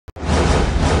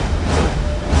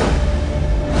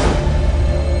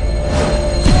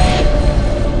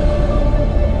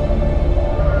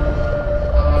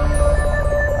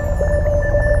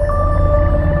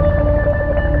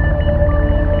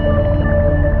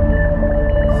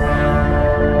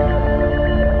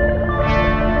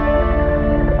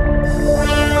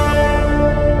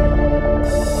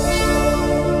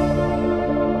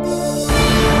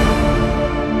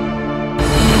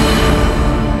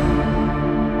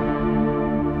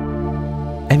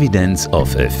Evidence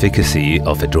of efficacy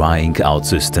of a drying out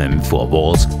system for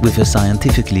walls with a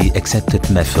scientifically accepted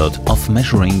method of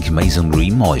measuring masonry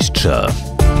moisture.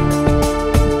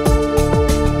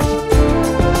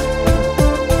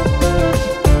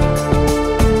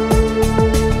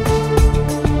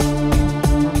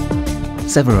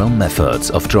 Several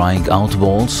methods of drying out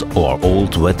walls or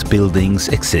old wet buildings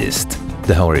exist.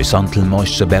 The horizontal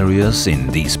moisture barriers in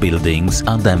these buildings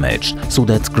are damaged so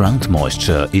that ground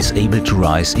moisture is able to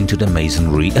rise into the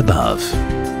masonry above.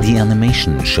 The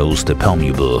animation shows the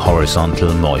permeable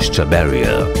horizontal moisture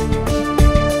barrier.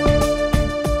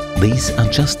 These are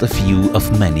just a few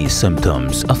of many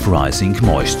symptoms of rising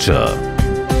moisture.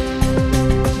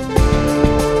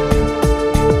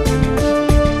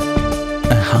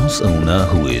 A house owner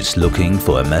who is looking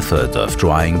for a method of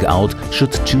drying out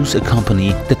should choose a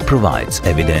company that provides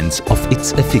evidence of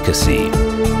its efficacy.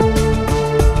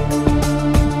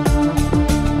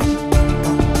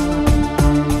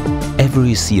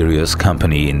 Every serious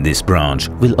company in this branch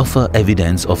will offer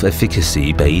evidence of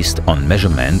efficacy based on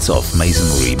measurements of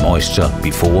masonry moisture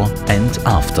before and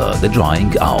after the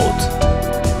drying out.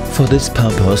 For this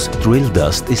purpose, drill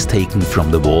dust is taken from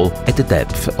the wall at a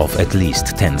depth of at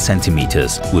least 10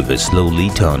 cm with a slowly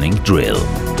turning drill.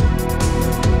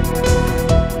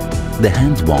 The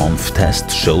hand warmth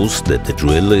test shows that the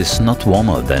drill is not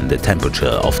warmer than the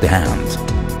temperature of the hand.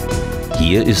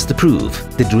 Here is the proof.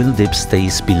 The drill dip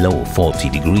stays below 40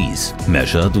 degrees,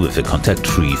 measured with a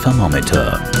contact-free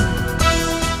thermometer.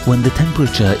 When the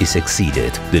temperature is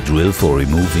exceeded, the drill for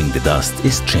removing the dust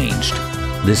is changed.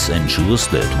 This ensures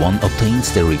that one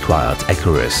obtains the required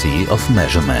accuracy of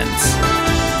measurements.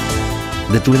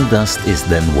 The drill dust is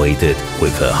then weighted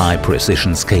with a high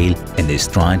precision scale and is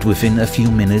dried within a few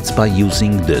minutes by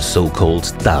using the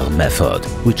so-called DAR method,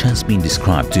 which has been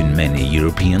described in many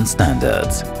European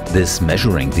standards. This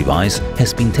measuring device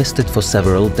has been tested for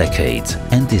several decades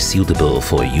and is suitable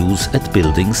for use at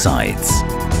building sites.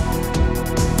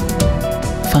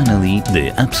 Finally,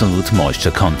 the absolute moisture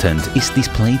content is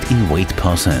displayed in weight %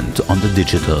 on the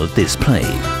digital display.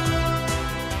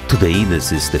 Today,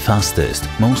 this is the fastest,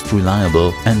 most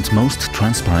reliable and most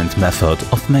transparent method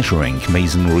of measuring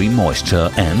masonry moisture,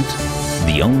 and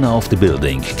the owner of the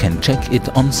building can check it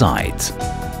on site.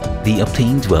 The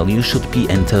obtained value should be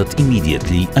entered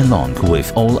immediately along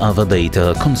with all other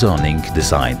data concerning the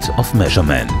site of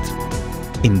measurement.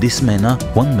 In this manner,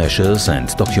 one measures and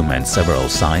documents several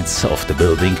sites of the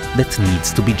building that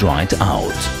needs to be dried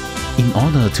out. In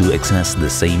order to access the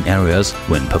same areas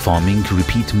when performing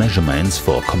repeat measurements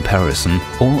for comparison,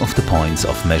 all of the points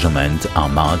of measurement are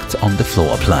marked on the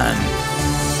floor plan.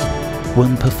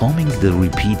 When performing the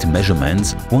repeat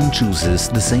measurements, one chooses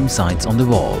the same sites on the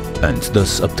wall and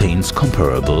thus obtains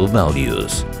comparable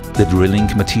values. The drilling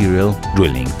material,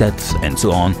 drilling depth and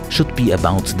so on should be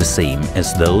about the same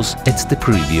as those at the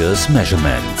previous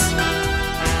measurements.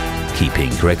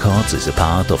 Keeping records is a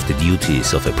part of the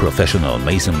duties of a professional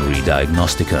masonry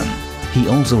diagnostician. He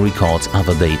also records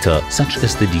other data such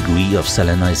as the degree of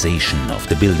salinization of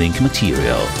the building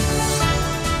material.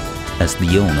 As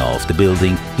the owner of the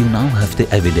building, you now have the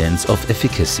evidence of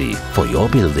efficacy for your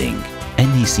building.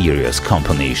 Any serious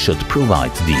company should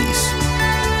provide these.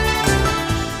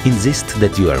 Insist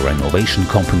that your renovation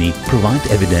company provide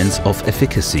evidence of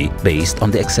efficacy based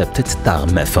on the accepted DAR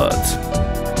method.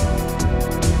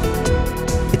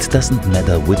 It doesn't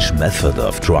matter which method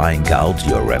of drying out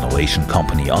your renovation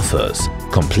company offers.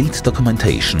 Complete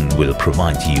documentation will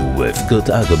provide you with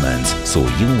good arguments, so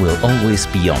you will always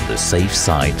be on the safe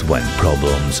side when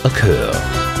problems occur.